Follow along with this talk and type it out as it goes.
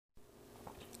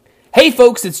Hey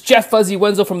folks, it's Jeff Fuzzy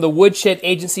Wenzel from the Woodshed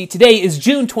Agency. Today is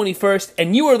June 21st,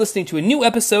 and you are listening to a new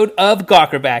episode of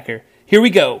Gawkerbacker. Here we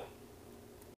go.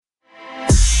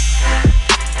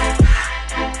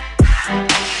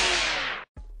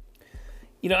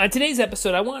 On today's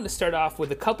episode, I wanted to start off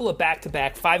with a couple of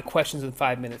back-to-back 5 questions in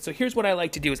 5 minutes. So here's what I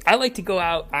like to do is I like to go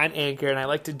out on Anchor, and I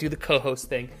like to do the co-host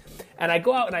thing. And I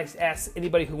go out and I ask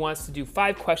anybody who wants to do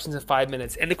 5 questions in 5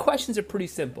 minutes. And the questions are pretty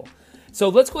simple. So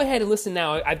let's go ahead and listen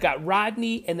now. I've got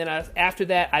Rodney, and then after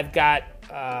that, I've got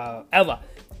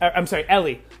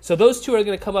Ellie. So those two are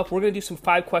going to come up. We're going to do some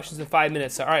 5 questions in 5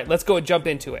 minutes. So, all right, let's go and jump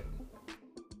into it.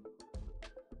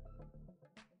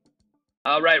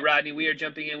 All right, Rodney, we are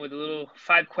jumping in with a little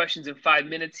 5 questions in 5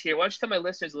 minutes here. Why don't you tell my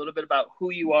listeners a little bit about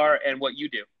who you are and what you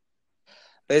do?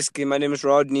 Basically, my name is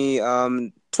Rodney.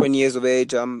 I'm 20 years of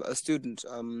age. I'm a student.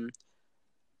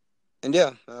 Okay,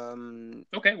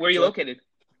 where are you located?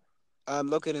 I'm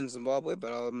located in Zimbabwe,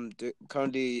 but I'm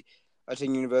currently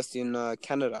attending university in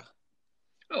Canada.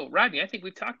 Oh, Rodney, I think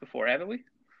we've talked before, haven't we?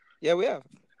 Yeah, we have.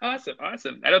 Awesome.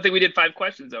 I don't think we did 5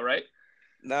 questions, though, right?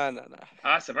 No.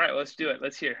 Awesome. All right, let's do it.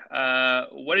 Let's hear.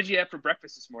 What did you have for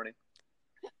breakfast this morning?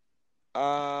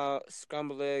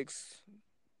 Scrambled eggs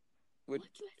with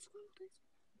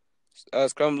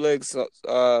scrambled eggs,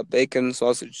 bacon,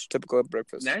 sausage. Typical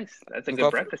breakfast. Nice. That's a good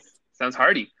breakfast. Sounds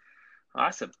hearty.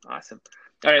 Awesome.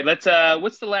 All right, let's.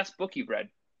 What's the last book you've read?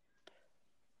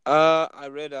 I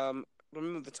read.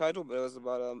 Remember the title, but it was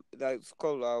about It's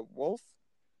called Wolf.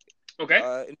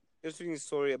 Okay. Interesting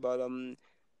story about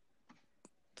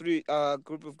 3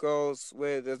 group of girls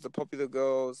where there's the popular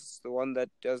girls, the one that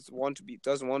doesn't want to be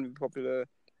popular.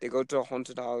 They go to a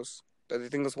haunted house that they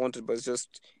think is haunted, but it's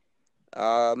just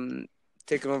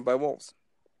taken over by wolves.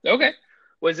 Okay.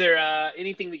 Was there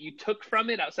anything that you took from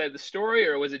it outside of the story,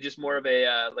 or was it just more of a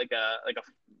I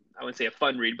wouldn't say a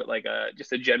fun read, but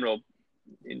just a general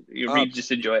read,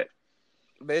 just enjoy it?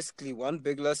 Basically, one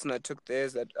big lesson I took there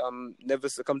is that never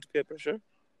succumb to peer pressure.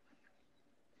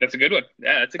 That's a good one.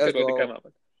 Yeah, that's a good one to come up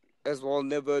with. As well,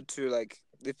 never to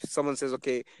if someone says,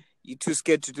 okay, you're too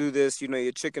scared to do this,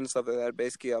 you're chicken, stuff like that.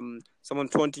 Basically, someone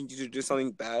taunting you to do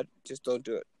something bad, just don't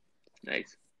do it.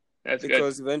 Nice. That's good.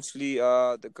 Because eventually,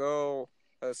 the girl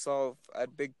herself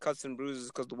had big cuts and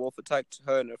bruises because the wolf attacked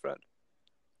her and her friend.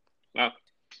 Wow.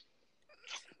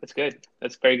 That's good.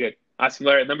 That's very good. Awesome.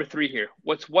 All right, number 3 here.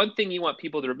 What's one thing you want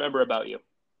people to remember about you?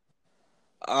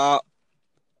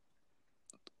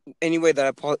 Any way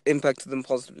that I impacted them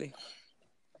positively.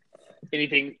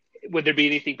 Anything? Would there be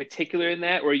anything particular in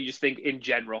that, or you just think in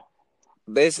general?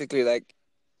 Basically,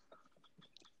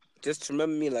 just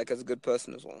remember me as a good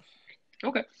person as well.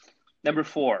 Okay. Number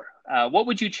 4. What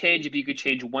would you change if you could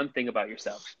change one thing about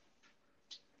yourself?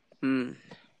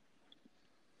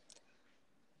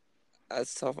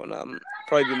 That's tough one.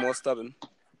 Probably be more stubborn.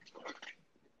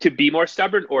 To be more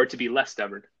stubborn, or to be less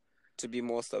stubborn? To be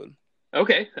more stubborn.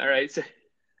 Okay. All right. So,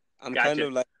 I'm gotcha. kind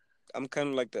of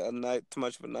too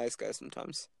much of a nice guy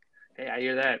sometimes. Hey, I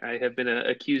hear that. I have been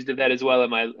accused of that as well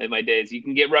in my days. You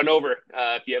can get run over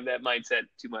if you have that mindset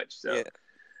too much. So, yeah.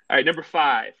 All right, number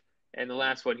 5, and the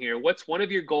last one here. What's one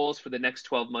of your goals for the next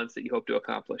 12 months that you hope to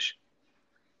accomplish?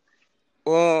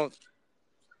 Well,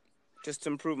 just to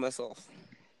improve myself.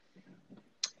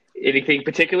 Anything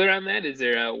particular on that? Is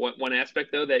there one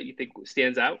aspect though that you think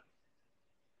stands out?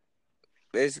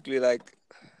 Basically, I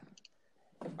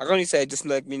can only say just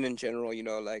me in general.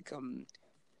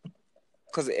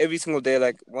 Because every single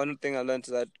day, one thing I learned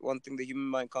is that one thing the human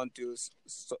mind can't do is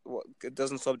it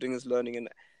doesn't stop doing is learning, and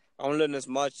I want to learn as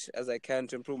much as I can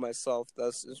to improve myself.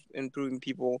 Thus, improving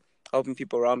people, helping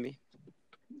people around me.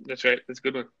 That's right. That's a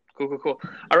good one. Cool.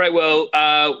 All right. Well,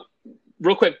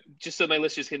 real quick, just so my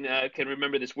listeners can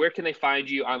remember this, where can they find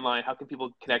you online? How can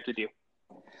people connect with you?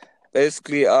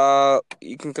 Basically,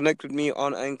 you can connect with me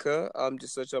on Anchor.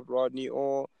 Just search up Rodney,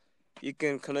 or you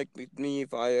can connect with me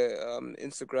via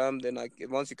Instagram. Then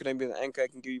once you connect me with Anchor, I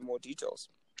can give you more details.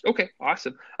 Okay,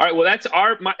 awesome. All right, well, that's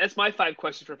my 5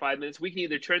 questions for 5 minutes. We can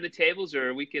either turn the tables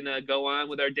or we can go on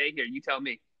with our day here. You tell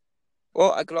me.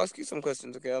 Well, I could ask you some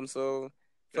questions. Okay.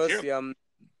 Firstly,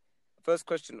 first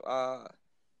question. What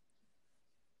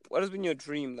has been your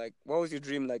dream? What was your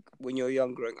dream when you were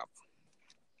young growing up?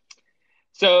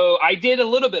 So I did a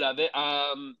little bit of it.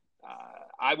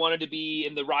 I wanted to be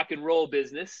in the rock and roll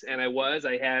business, and I was.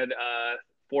 I had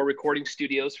 4 recording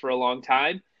studios for a long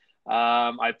time.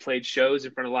 I played shows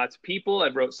in front of lots of people. I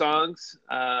wrote songs,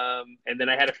 and then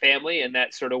I had a family, and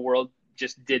that sort of world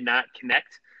just did not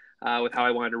connect with how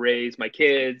I wanted to raise my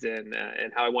kids and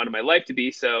how I wanted my life to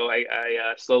be. So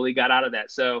I slowly got out of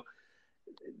that. So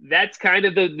that's kind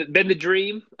of been the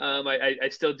dream. I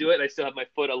still do it. I still have my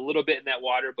foot a little bit in that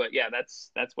water, but yeah,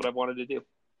 that's what I wanted to do.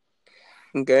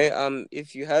 Okay.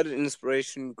 If you had an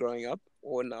inspiration growing up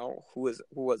or now, who was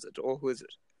it, or who is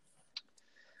it?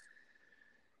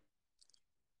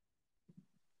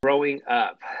 Growing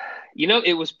up,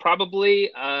 it was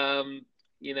probably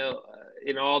in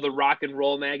all the rock and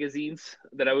roll magazines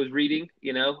that I was reading,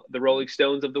 the Rolling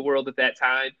Stones of the world at that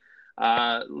time,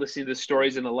 listening to the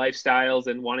stories and the lifestyles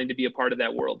and wanting to be a part of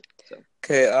that world. So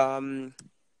Okay.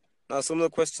 Now some of the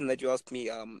questions that you asked me.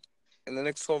 In the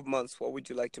next 12 months, what would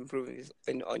you like to improve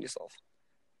on yourself?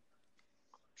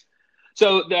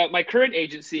 So my current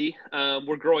agency,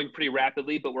 we're growing pretty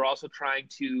rapidly, but we're also trying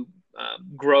to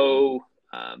grow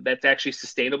that's actually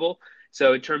sustainable.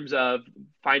 So in terms of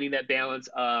finding that balance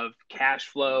of cash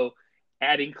flow,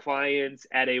 adding clients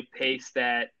at a pace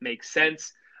that makes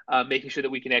sense, making sure that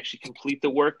we can actually complete the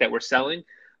work that we're selling.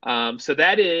 So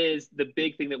that is the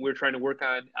big thing that we're trying to work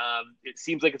on. It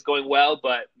seems like it's going well,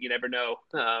 but you never know.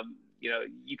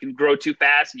 You can grow too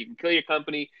fast and you can kill your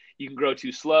company. You can grow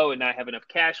too slow and not have enough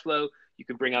cash flow. You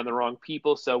can bring on the wrong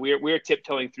people. So we're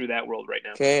tiptoeing through that world right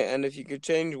now. Okay, and if you could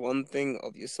change one thing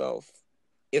of yourself,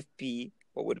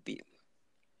 what would it be?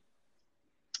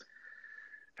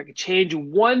 If I could change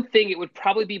one thing, it would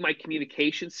probably be my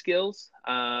communication skills.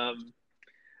 I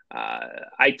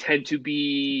tend to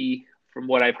be, from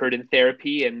what I've heard in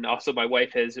therapy, and also my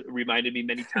wife has reminded me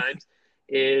many times,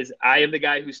 is I am the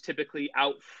guy who's typically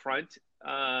out front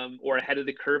or ahead of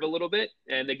the curve a little bit.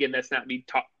 And again, that's not me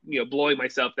blowing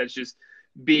myself. That's just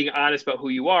being honest about who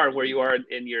you are and where you are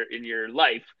in your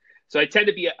life. So I tend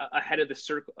to be ahead of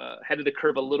the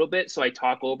curve a little bit. So I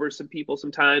talk over some people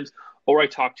sometimes, or I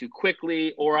talk too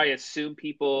quickly, or I assume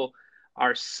people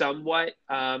are somewhat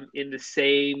in the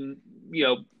same,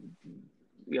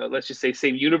 let's just say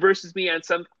same universe as me on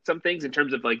some things in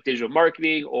terms of like digital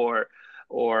marketing or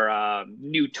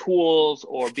new tools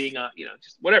or being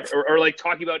just whatever, or like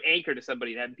talking about Anchor to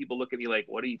somebody and having people look at me like,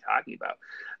 what are you talking about?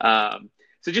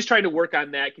 So just trying to work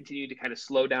on that, continue to kind of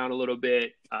slow down a little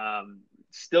bit,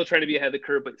 still trying to be ahead of the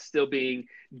curve, but still being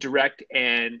direct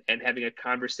and having a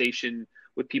conversation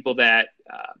with people that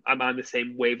I'm on the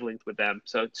same wavelength with them.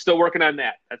 So still working on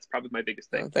that. That's probably my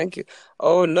biggest thing. Thank you.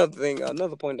 Oh,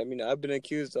 another point. I mean, I've been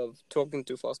accused of talking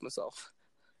too fast myself.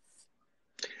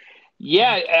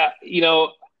 Yeah,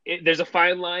 there's a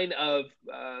fine line of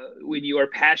when you are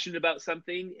passionate about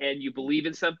something and you believe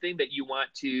in something that you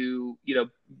want to,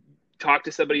 talk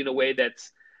to somebody in a way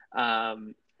that's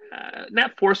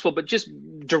not forceful, but just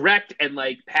direct and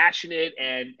like passionate,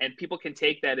 and people can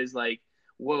take that as like,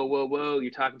 whoa, you're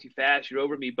talking too fast, you're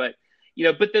over me. But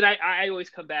but then I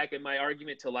always come back, and my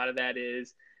argument to a lot of that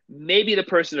is maybe the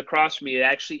person across from me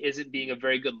actually isn't being a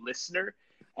very good listener,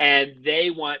 and they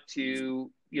want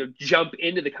to jump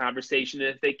into the conversation,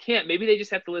 and if they can't, maybe they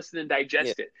just have to listen and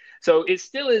digest it. So it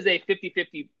still is a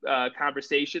 50-50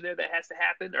 conversation there that has to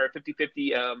happen, or a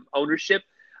 50-50 ownership.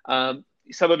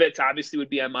 Some of it obviously would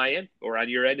be on my end or on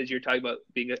your end, as you're talking about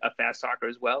being a fast talker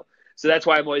as well. So that's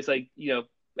why I'm always like,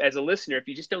 as a listener, if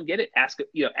you just don't get it, ask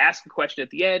a question at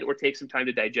the end, or take some time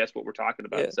to digest what we're talking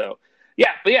about. Yeah. So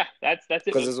that's it.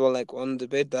 Because as well, like one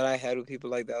debate that I had with people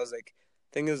like that, I was like,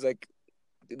 thing is like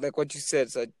what you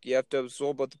said, so you have to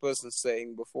absorb what the person's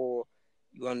saying before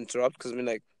you interrupt. Because I mean,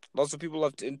 like lots of people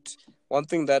have to. One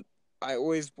thing that I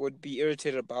always would be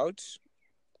irritated about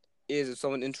is if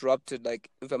someone interrupted, like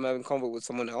if I'm having convo with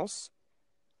someone else,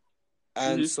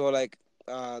 and so like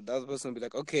the other person will be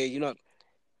like, okay, you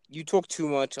talk too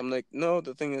much. I'm like, no,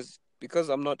 the thing is, because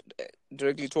I'm not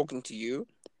directly talking to you,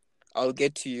 I'll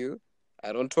get to you.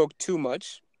 I don't talk too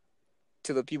much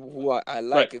to the people who I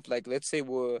like. Right. If like, let's say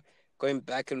we're going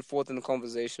back and forth in a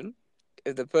conversation,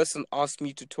 if the person asks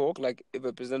me to talk, like if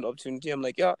I present opportunity, I'm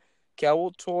like, yeah, okay, I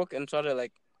will talk and try to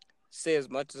like say as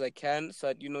much as I can so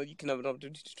that, you can have an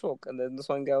opportunity to talk. And then this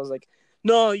one guy was like,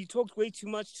 no, you talked way too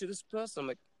much to this person. I'm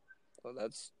like, well,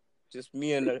 that's just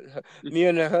me and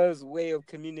her's way of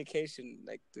communication,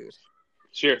 like, dude.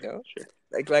 Sure. Sure.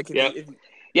 Like if yeah.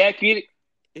 you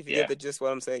if you get the gist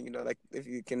what I'm saying, like if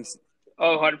you can.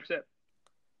 Oh, 100%.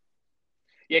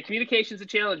 Yeah, communication's a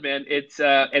challenge, man. It's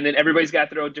and then everybody's got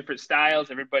their own different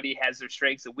styles. Everybody has their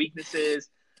strengths and weaknesses.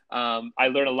 I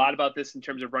learned a lot about this in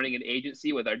terms of running an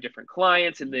agency with our different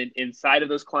clients, and then inside of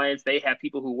those clients, they have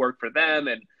people who work for them,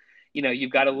 and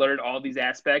you've got to learn all these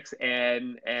aspects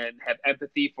and have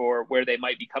empathy for where they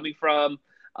might be coming from,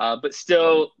 but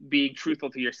still being truthful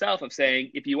to yourself of saying,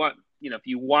 if you want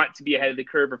to be ahead of the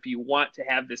curve, or if you want to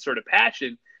have this sort of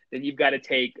passion, then you've got to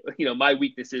take my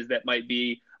weaknesses that might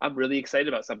be, I'm really excited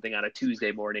about something on a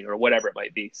Tuesday morning or whatever it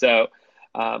might be. So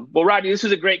Well, Rodney, this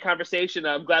was a great conversation.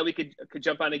 I'm glad we could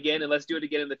jump on again, and let's do it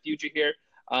again in the future here.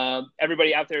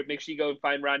 Everybody out there, make sure you go and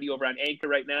find Rodney over on Anchor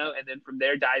right now, and then from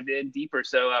there dive in deeper.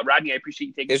 So, Rodney, I appreciate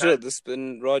you taking Yeah, sure. time. This has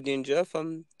been Rodney and Jeff.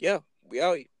 Yeah, we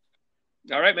out.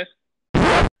 All right, man.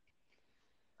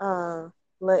 Uh,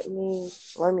 let me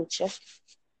check.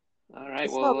 All right.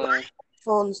 It's Well, not my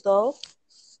phones though.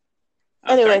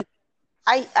 I'm Anyway,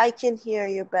 sorry. I can hear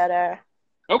you better.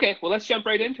 Okay. Well, let's jump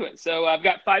right into it. So, I've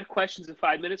got 5 questions in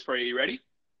 5 minutes for you. You ready?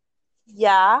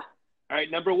 Yeah. All right.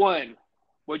 Number one,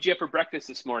 what'd you have for breakfast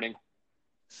this morning?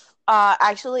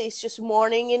 Actually, it's just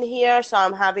morning in here, so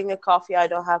I'm having a coffee. I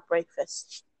don't have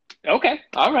breakfast. Okay.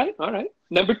 All right. All right.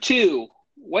 Number two,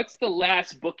 what's the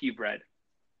last book you've read?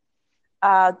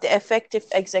 The Effective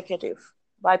Executive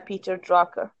by Peter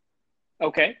Drucker.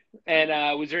 Okay. And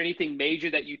was there anything major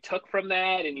that you took from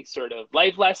that? Any sort of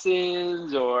life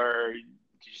lessons, or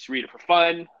did you just read it for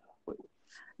fun?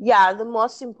 Yeah, the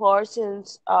most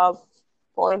important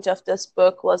point of this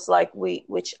book was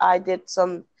which I did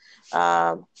some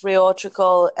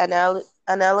rhetorical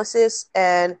analysis,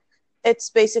 and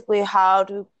it's basically how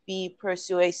to be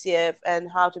persuasive and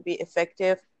how to be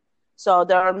effective. So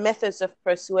there are methods of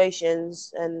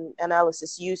persuasions and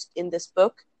analysis used in this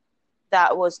book.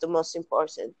 That was the most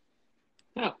important.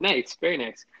 Oh, nice. Very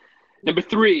nice. Number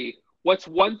three, what's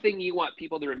one thing you want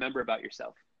people to remember about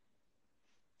yourself?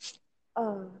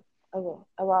 Okay,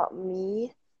 about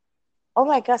me. Oh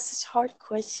my gosh, such a hard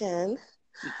question.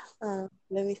 Let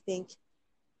me think.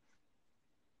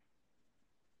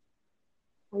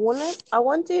 I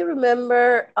want to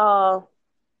remember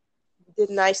the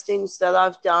nice things that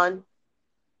I've done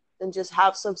and just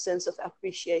have some sense of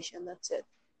appreciation. That's it.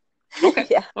 Okay.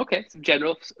 Yeah. Okay. Some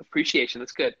general appreciation.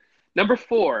 That's good. Number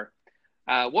four,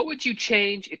 what would you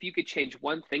change if you could change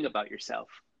one thing about yourself?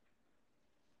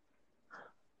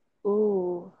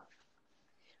 Ooh.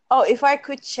 Oh, if I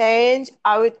could change,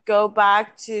 I would go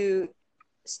back to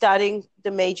studying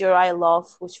the major I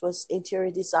love, which was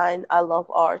interior design. I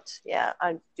love art. Yeah,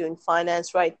 I'm doing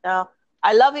finance right now.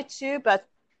 I love it too, but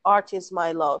art is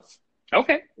my love.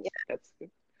 Okay. Yeah. That's good.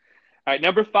 All right.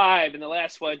 Number five, and the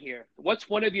last one here. What's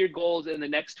one of your goals in the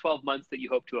next 12 months that you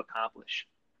hope to accomplish?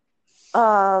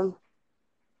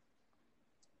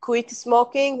 Quit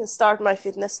smoking and start my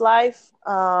fitness life.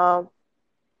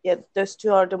 Yeah, those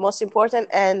two are the most important,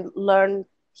 and learn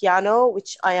piano,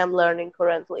 which I am learning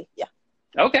currently. Yeah.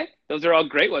 Okay. Those are all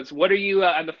great ones. What are you,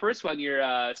 on the first one,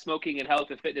 you're smoking and health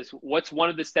and fitness. What's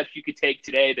one of the steps you could take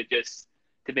today to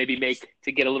maybe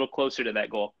to get a little closer to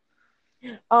that goal?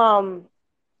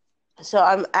 So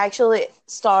I'm actually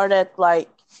started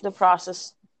the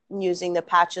process using the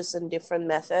patches and different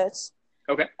methods.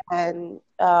 Okay. And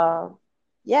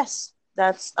yes,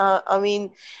 that's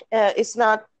it's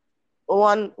not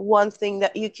one thing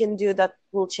that you can do that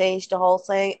will change the whole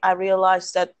thing. I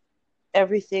realized that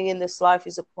everything in this life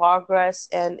is a progress,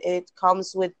 and it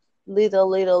comes with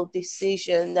little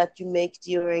decision that you make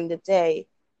during the day.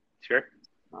 Sure.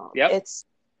 Yep. It's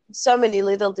so many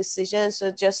little decisions. So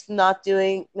just not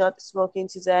smoking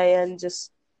today, and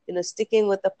just sticking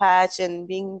with the patch and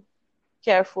being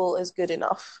careful is good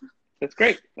enough. That's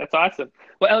great. That's awesome.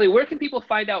 Well, Ellie, where can people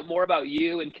find out more about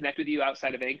you and connect with you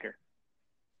outside of Anchor?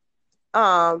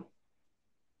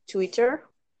 Twitter.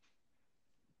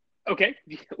 Okay.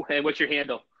 And what's your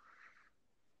handle?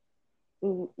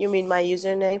 You mean my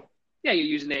username? Yeah,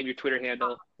 your username, your Twitter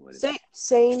handle.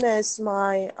 Same as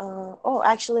my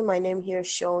actually my name here is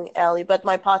showing Ellie, but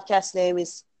my podcast name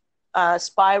is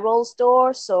Spiral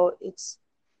Store, so it's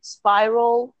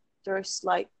Spiral. There's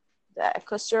like the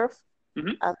EcoSurf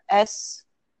and S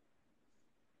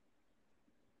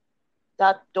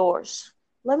dot doors.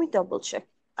 Let me double check.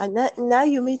 And now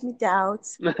you made me doubt.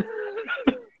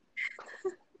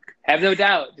 Have no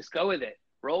doubt. Just go with it.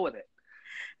 Roll with it.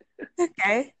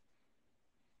 Okay.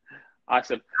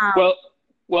 Awesome. Well,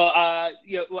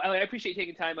 Ellie, I appreciate you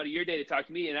taking time out of your day to talk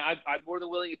to me, and I'm more than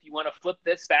willing if you want to flip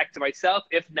this back to myself.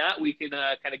 If not, we can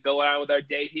kind of go on with our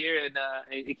day here and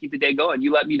keep the day going.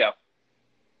 You let me know.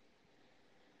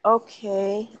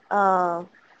 Okay. I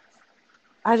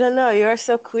don't know. You're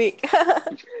so quick.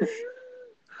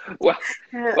 Well,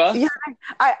 yeah,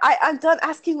 I'm done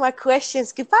asking my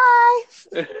questions. Goodbye.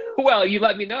 Well, you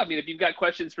let me know. I mean, if you've got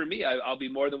questions for me, I'll be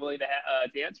more than willing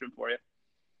to answer them for you.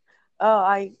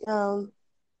 Oh,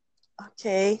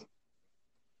 okay.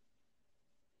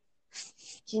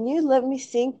 Can you let me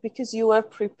think, because you were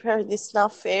prepared? It's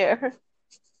not fair.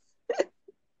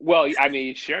 Well, I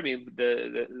mean, sure. I mean,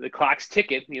 the clock's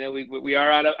ticking. We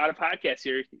are on a podcast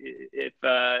here. If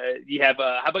you have,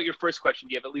 how about your first question?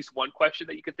 Do you have at least one question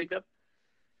that you could think of?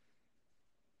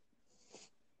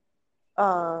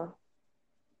 uh,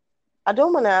 I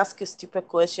don't want to ask a stupid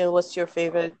question. What's your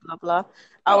favorite blah blah?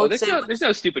 I Oh, would say, there's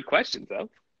no stupid questions though.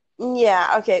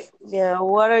 yeah, okay. Yeah,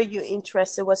 what are you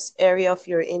interested? What's area of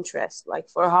your interest, like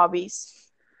for hobbies?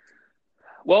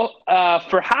 Well,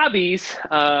 for hobbies,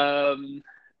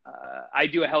 I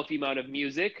do a healthy amount of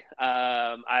music.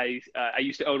 I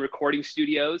used to own recording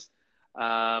studios,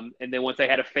 and then once I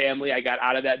had a family, I got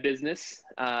out of that business.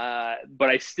 But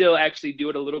I still actually do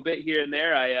it a little bit here and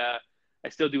there. I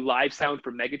still do live sound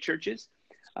for mega churches,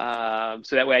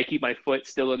 so that way I keep my foot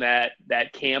still in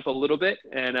that camp a little bit.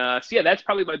 And so yeah, that's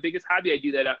probably my biggest hobby. I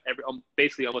do that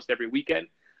basically almost every weekend.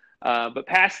 But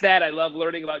past that, I love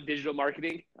learning about digital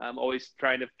marketing. I'm always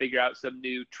trying to figure out some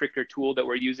new trick or tool that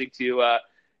we're using to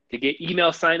get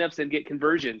email signups and get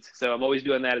conversions. So I'm always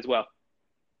doing that as well.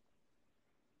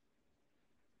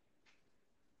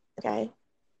 Okay.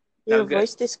 Your Sounds good.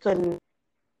 voice disconnect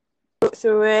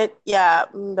through it. Yeah,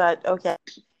 but okay.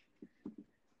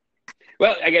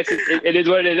 Well, I guess it is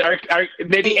what it is.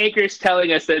 Maybe Anchor's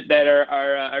telling us that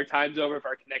our time's over if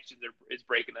our connections is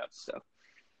breaking up. So.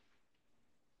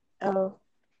 Oh,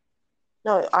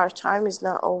 no, our time is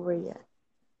not over yet.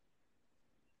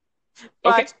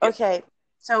 Okay. But okay.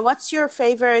 So what's your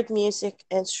favorite music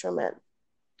instrument?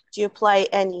 Do you play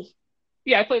any?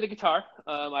 Yeah, I play the guitar.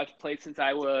 I've played since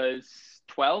I was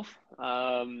 12.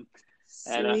 And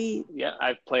Sweet. yeah,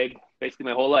 I've played basically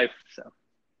my whole life. So.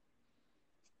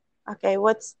 Okay,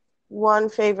 what's one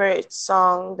favorite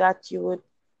song that you would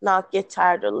not get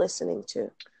tired of listening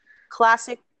to?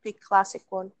 Classic, pick classic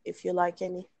one if you like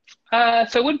any.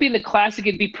 So it wouldn't be the classic.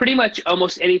 It'd be pretty much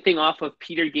almost anything off of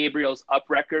Peter Gabriel's Up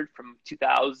record from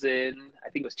 2000. I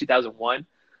think it was 2001.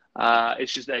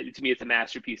 It's just that to me, it's a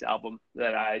masterpiece album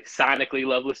that I sonically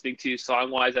love listening to.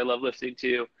 Song wise, I love listening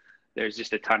to. There's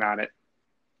just a ton on it.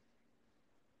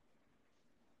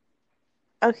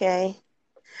 Okay.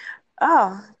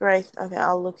 Oh, great. Okay,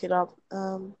 I'll look it up.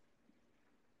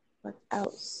 What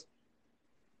else?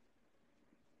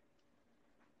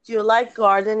 Do you like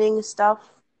gardening stuff?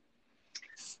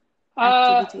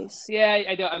 Activities? Yeah,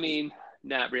 I don't. I mean,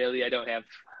 not really. I don't have.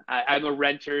 I'm a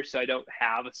renter, so I don't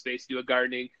have a space to do a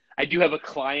gardening. I do have a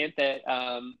client that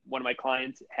one of my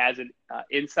clients has an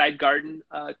inside garden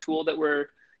tool that we're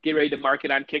getting ready to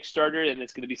market on Kickstarter, and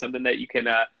it's going to be something that you can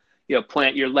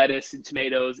plant your lettuce and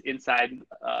tomatoes inside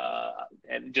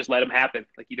and just let them happen.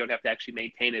 Like you don't have to actually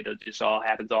maintain it; it just all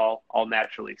happens all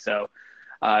naturally. So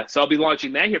I'll be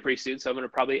launching that here pretty soon. So I'm going to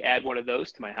probably add one of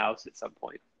those to my house at some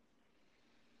point.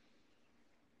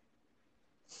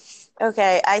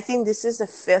 Okay, I think this is the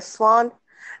fifth one.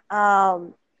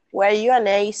 Were you an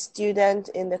A student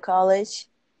in the college?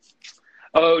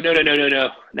 Oh, no,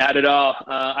 not at all.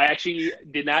 I actually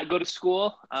did not go to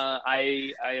school.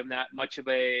 I am not much of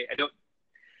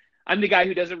I'm the guy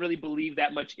who doesn't really believe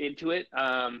that much into it.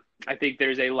 I think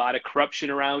there's a lot of corruption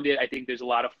around it. I think there's a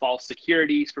lot of false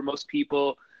securities for most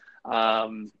people. I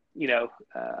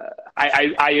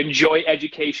enjoy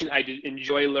education. I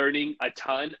enjoy learning a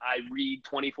ton. I read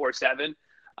 24/7.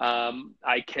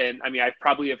 I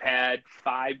probably have had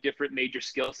 5 different major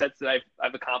skill sets that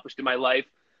I've accomplished in my life.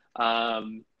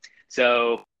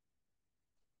 So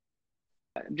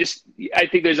I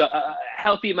think there's a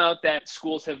healthy amount that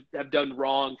schools have done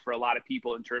wrong for a lot of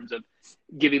people in terms of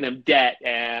giving them debt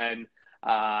and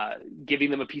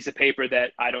giving them a piece of paper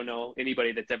that I don't know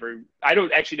anybody I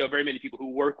don't actually know very many people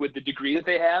who work with the degree that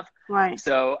they have. Right.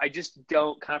 So I just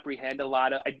don't comprehend a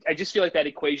lot of, I just feel like that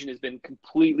equation has been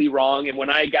completely wrong. And when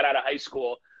I got out of high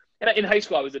school, and in high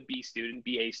school, I was a B student,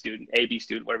 BA student, AB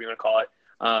student, whatever you want to call it.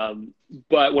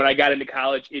 But when I got into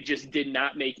college, it just did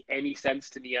not make any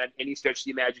sense to me on any stretch of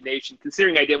the imagination,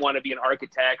 considering I didn't want to be an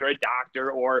architect or a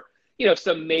doctor or,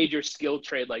 some major skill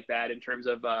trade like that in terms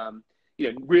of,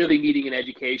 really needing an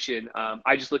education.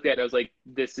 I just looked at it, I was like,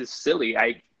 this is silly.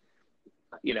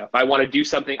 If I want to do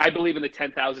something, I believe in the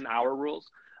 10,000 hour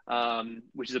rules,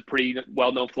 which is a pretty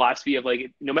well-known philosophy of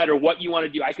like, no matter what you want to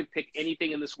do, I could pick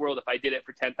anything in this world. If I did it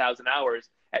for 10,000 hours,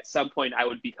 at some point I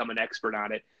would become an expert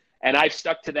on it. And I've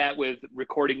stuck to that with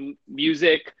recording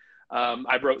music.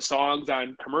 I've wrote songs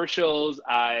on commercials.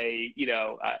 I've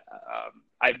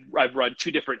run 2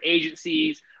 different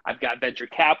agencies. I've got venture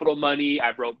capital money.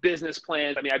 I've wrote business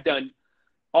plans. I mean, I've done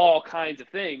all kinds of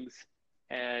things,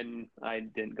 and I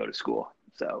didn't go to school.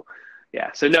 So,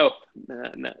 yeah. So no,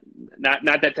 not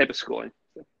that type of schooling.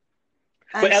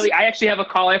 But Ellie, I actually have a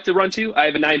call I have to run to. I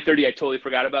have a 9:30 I totally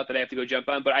forgot about that I have to go jump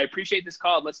on. But I appreciate this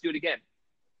call. Let's do it again.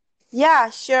 Yeah,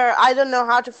 sure. I don't know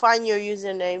how to find your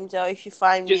username, though. If you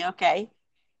find me, okay.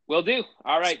 Will do.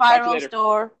 All right. Spiral Talk to you later.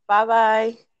 Store.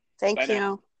 Bye-bye. Thank Bye you.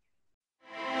 now.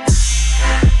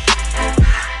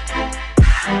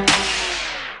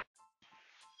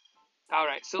 All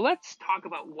right, so let's talk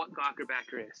about what Gawker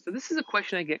Backer is. So this is a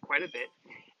question I get quite a bit,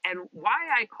 and why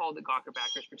I called it Gawker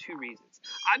Backers for two reasons.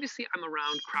 Obviously, I'm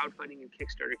around crowdfunding and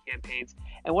Kickstarter campaigns,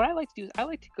 and what I like to do is I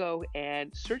like to go and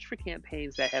search for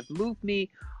campaigns that have moved me,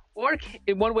 or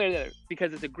in one way or the other,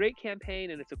 because it's a great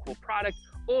campaign and it's a cool product,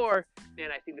 or, man,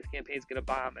 I think this campaign is going to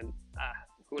bomb, and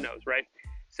who knows, right?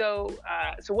 So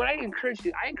what I encourage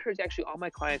actually all my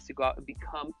clients to go out and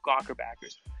become Gawker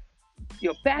Backers.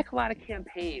 Back a lot of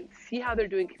campaigns, see how they're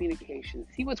doing communication,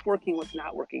 see what's working, what's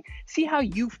not working, see how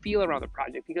you feel around the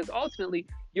project, because ultimately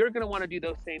you're going to want to do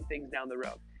those same things down the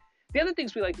road. The other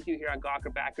things we like to do here on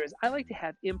Gawker Backer is I like to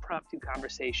have impromptu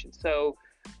conversations. So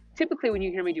typically when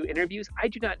you hear me do interviews, I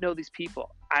do not know these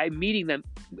people. I'm meeting them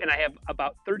and I have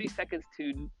about 30 seconds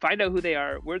to find out who they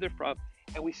are, where they're from,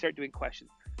 and we start doing questions.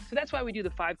 So that's why we do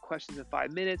the 5 questions in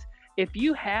 5 minutes. If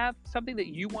you have something that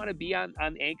you want to be on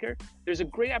Anchor, there's a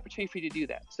great opportunity for you to do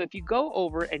that. So if you go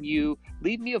over and you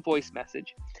leave me a voice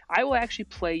message, I will actually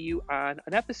play you on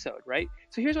an episode, right?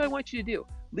 So here's what I want you to do.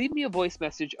 Leave me a voice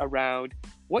message around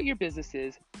what your business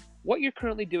is, what you're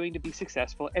currently doing to be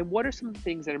successful, and what are some of the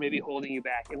things that are maybe holding you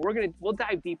back. And we'll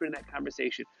dive deeper in that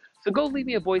conversation. So go leave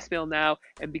me a voicemail now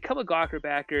and become a Gawker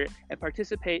Backer and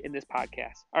participate in this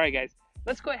podcast. All right, guys,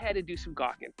 let's go ahead and do some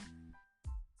gawking.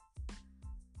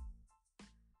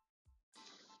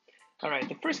 All right,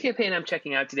 the first campaign I'm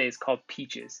checking out today is called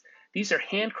Peaches. These are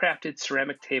handcrafted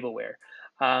ceramic tableware.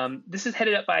 This is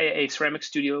headed up by a ceramic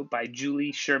studio by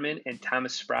Julie Sherman and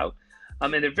Thomas Sprout.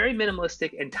 And they're very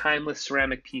minimalistic and timeless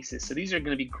ceramic pieces. So these are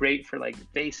going to be great for like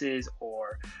vases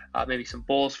or maybe some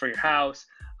bowls for your house.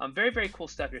 Very, very cool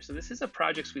stuff here. So this is a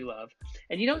projects we love.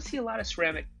 And you don't see a lot of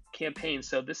ceramic campaigns,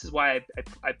 so this is why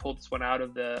I pulled this one out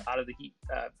of the heat,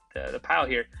 the pile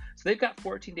here. So they've got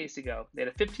 14 days to go. They had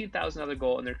a $15,000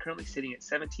 goal, and they're currently sitting at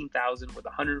 17,000 with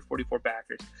 144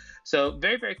 backers. So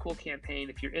very, very cool campaign.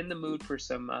 If you're in the mood for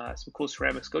some cool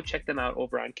ceramics, go check them out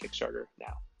over on Kickstarter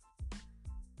now.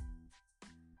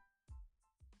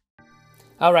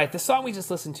 All right, the song we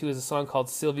just listened to is a song called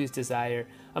Sylvia's Desire.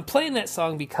 I'm playing that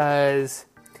song because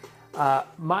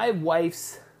my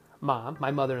wife's mom, my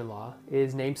mother-in-law,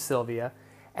 is named Sylvia,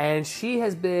 and she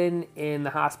has been in the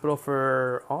hospital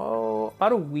for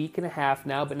about a week and a half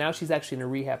now, but now she's actually in a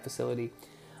rehab facility.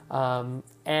 And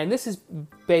this is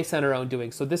based on her own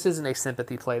doing, so this isn't a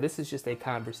sympathy play. This is just a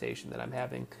conversation that I'm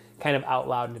having kind of out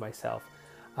loud to myself.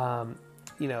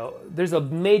 There's a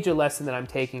major lesson that I'm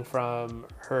taking from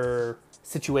her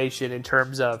situation in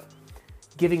terms of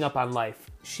giving up on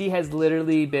life. She has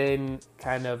literally been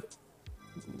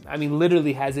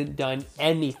literally hasn't done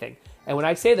anything. And when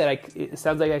I say that, it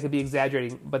sounds like I could be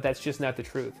exaggerating, but that's just not the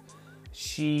truth.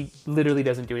 She literally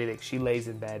doesn't do anything. She lays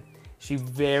in bed. She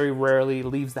very rarely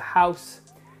leaves the house.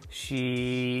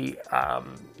 She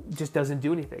just doesn't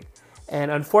do anything. And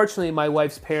unfortunately, my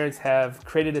wife's parents have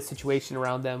created a situation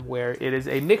around them where it is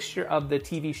a mixture of the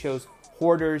TV shows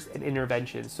Hoarders and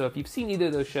Intervention. So if you've seen either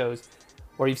of those shows,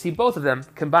 or you've seen both of them,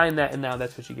 combine that, and now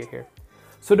that's what you get here.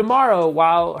 So tomorrow,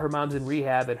 while her mom's in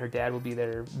rehab and her dad will be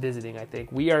there visiting, I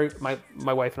think,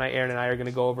 my wife and I, Erin and I, are going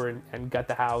to go over and gut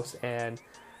the house and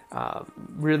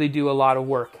really do a lot of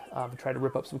work. Try to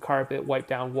rip up some carpet, wipe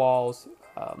down walls,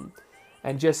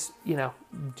 and just,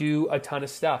 do a ton of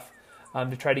stuff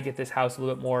to try to get this house a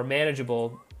little bit more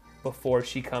manageable before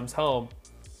she comes home.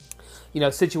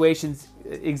 Situations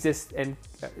exist and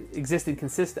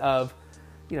consist of,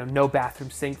 no bathroom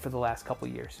sink for the last couple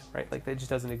of years, right? Like that just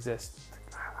doesn't exist.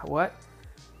 What?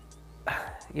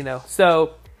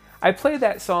 So I played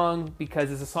that song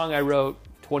because it's a song I wrote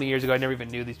 20 years ago. I never even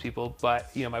knew these people,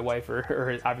 but, my wife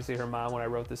or obviously her mom when I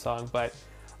wrote the song. But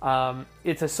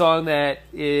it's a song that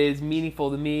is meaningful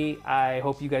to me. I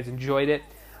hope you guys enjoyed it.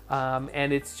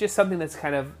 And it's just something that's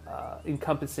kind of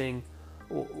encompassing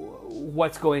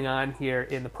what's going on here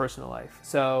in the personal life.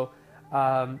 So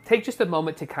take just a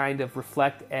moment to kind of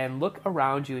reflect and look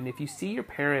around you. And if you see your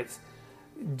parents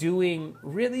doing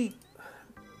really,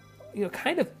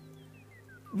 kind of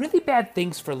really bad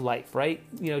things for life, right?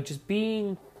 Just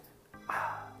being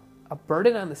a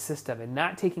burden on the system and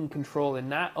not taking control and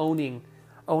not owning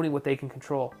what they can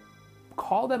control.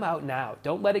 Call them out now.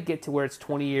 Don't let it get to where it's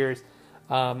 20 years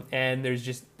and there's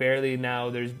just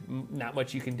there's not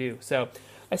much you can do. So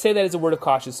I say that as a word of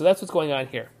caution. So that's what's going on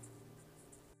here.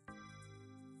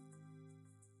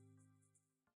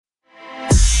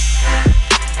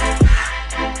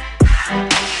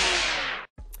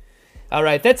 All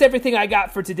right, that's everything I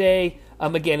got for today.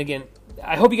 Again,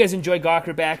 I hope you guys enjoy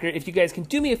Gawker Backer. If you guys can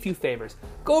do me a few favors,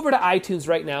 go over to iTunes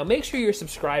right now. Make sure you're a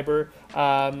subscriber,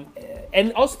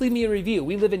 and also leave me a review.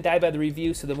 We live and die by the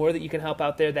review, so the more that you can help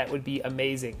out there, that would be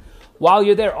amazing. While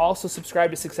you're there, also subscribe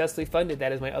to Successfully Funded.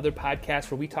 That is my other podcast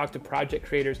where we talk to project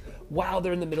creators while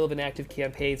they're in the middle of an active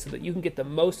campaign so that you can get the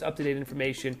most up-to-date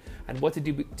information on what to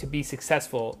do to be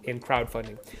successful in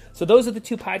crowdfunding. So those are the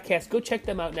 2 podcasts. Go check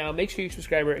them out now. Make sure you're a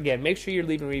subscriber. Again, make sure you're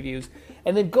leaving reviews.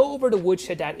 And then go over to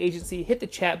woodshed.agency, hit the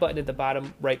chat button at the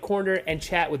bottom right corner, and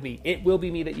chat with me. It will be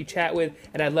me that you chat with,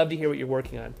 and I'd love to hear what you're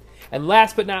working on. And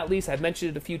last but not least, I've mentioned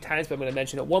it a few times, but I'm going to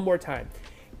mention it one more time.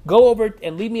 Go over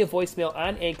and leave me a voicemail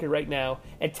on Anchor right now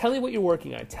and tell me what you're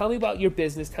working on. Tell me about your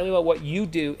business. Tell me about what you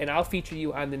do, and I'll feature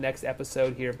you on the next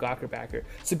episode here of Gawker Backer.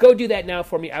 So go do that now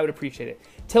for me. I would appreciate it.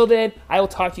 Till then, I will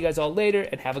talk to you guys all later,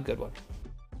 and have a good one.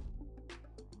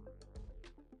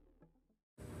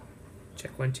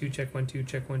 Check 1 2, check 1 2,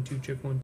 check 1 2, check 1.